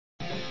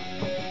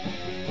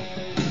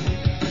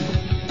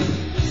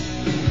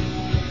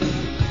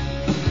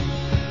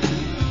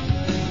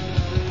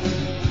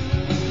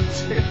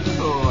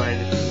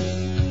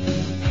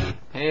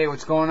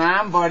What's going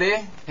on, buddy?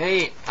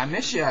 Hey, I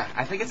miss you.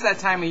 I think it's that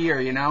time of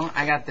year, you know?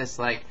 I got this,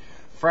 like,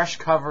 fresh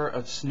cover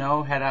of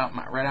snow right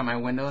out my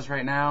windows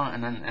right now,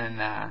 and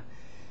I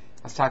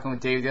was talking with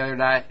Dave the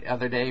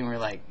other day, and we were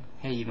like,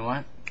 hey, you know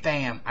what?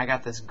 Bam, I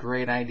got this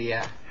great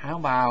idea. How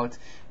about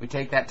we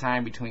take that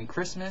time between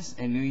Christmas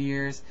and New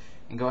Year's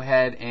and go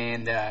ahead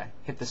and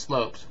hit the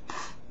slopes.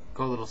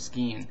 Go a little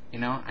skiing, you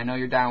know? I know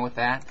you're down with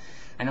that.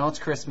 I know it's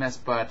Christmas,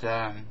 but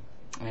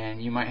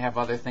and you might have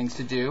other things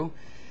to do.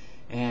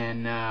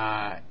 And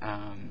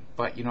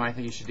but you know what I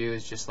think you should do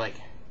is just like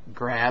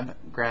grab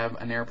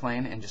an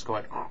airplane and just go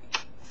ahead,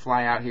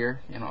 fly out here,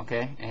 you know,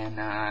 okay?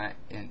 And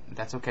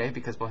that's okay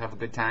because we'll have a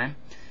good time.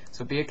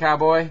 So be a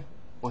cowboy.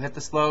 We'll hit the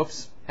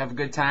slopes, have a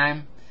good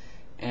time,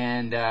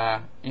 and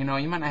you know,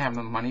 you might not have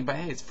no money, but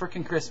hey, it's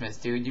freaking Christmas,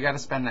 dude. You got to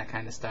spend that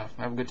kind of stuff.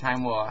 Have a good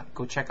time. We'll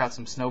go check out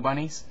some snow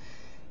bunnies,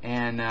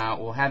 and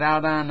we'll head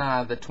out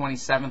on the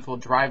 27th. We'll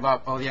drive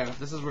up. Oh yeah,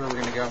 this is where we're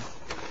gonna go.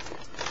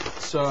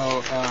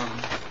 So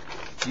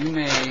you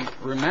may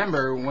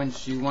remember when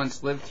you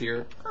once lived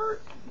here,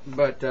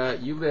 but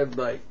you lived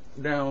like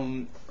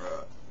down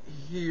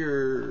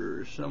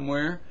here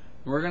somewhere.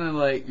 We're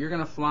gonna you're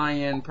gonna fly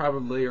in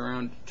probably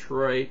around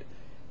Detroit,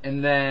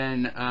 and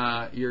then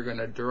we're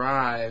gonna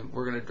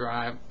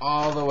drive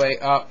all the way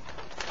up,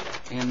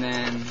 and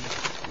then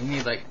we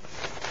need like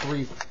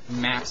 3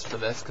 maps for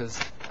this because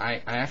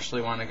I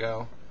actually want to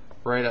go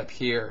right up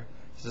here.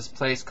 There's this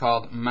place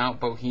called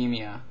Mount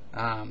Bohemia.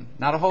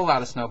 Not a whole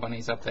lot of snow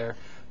bunnies up there,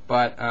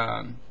 but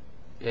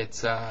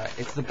it's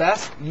the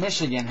best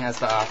Michigan has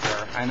to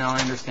offer. I know, I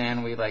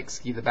understand we like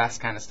ski the best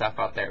kind of stuff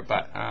out there,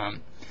 but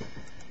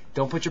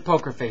don't put your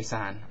poker face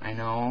on. I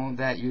know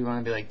that you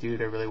want to be like,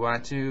 dude, I really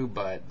want to,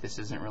 but this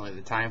isn't really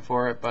the time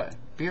for it. But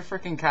be a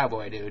freaking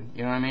cowboy, dude.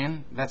 You know what I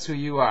mean? That's who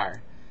you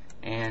are,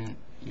 and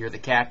you're the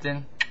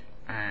captain,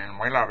 and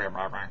we love you,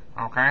 baby.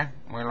 Okay,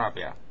 we love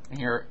you. And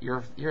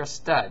you're a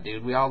stud,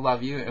 dude. We all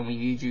love you, and we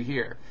need you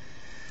here.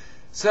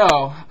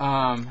 So,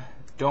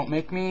 don't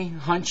make me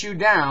hunt you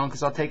down,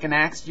 because I'll take an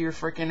axe to your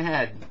freaking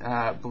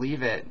head.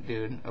 Believe it,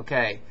 dude.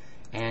 Okay,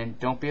 and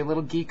don't be a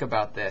little geek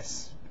about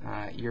this.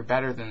 You're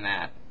better than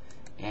that.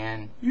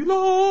 And you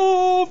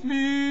love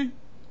me.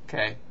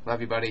 Okay, love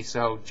you, buddy.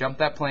 So jump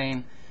that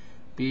plane.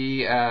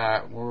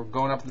 We're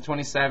going up the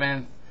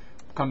 27th.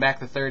 Come back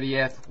the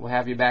 30th. We'll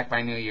have you back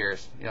by New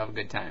Year's. You'll have a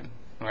good time.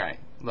 All right,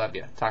 love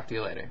you. Talk to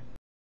you later.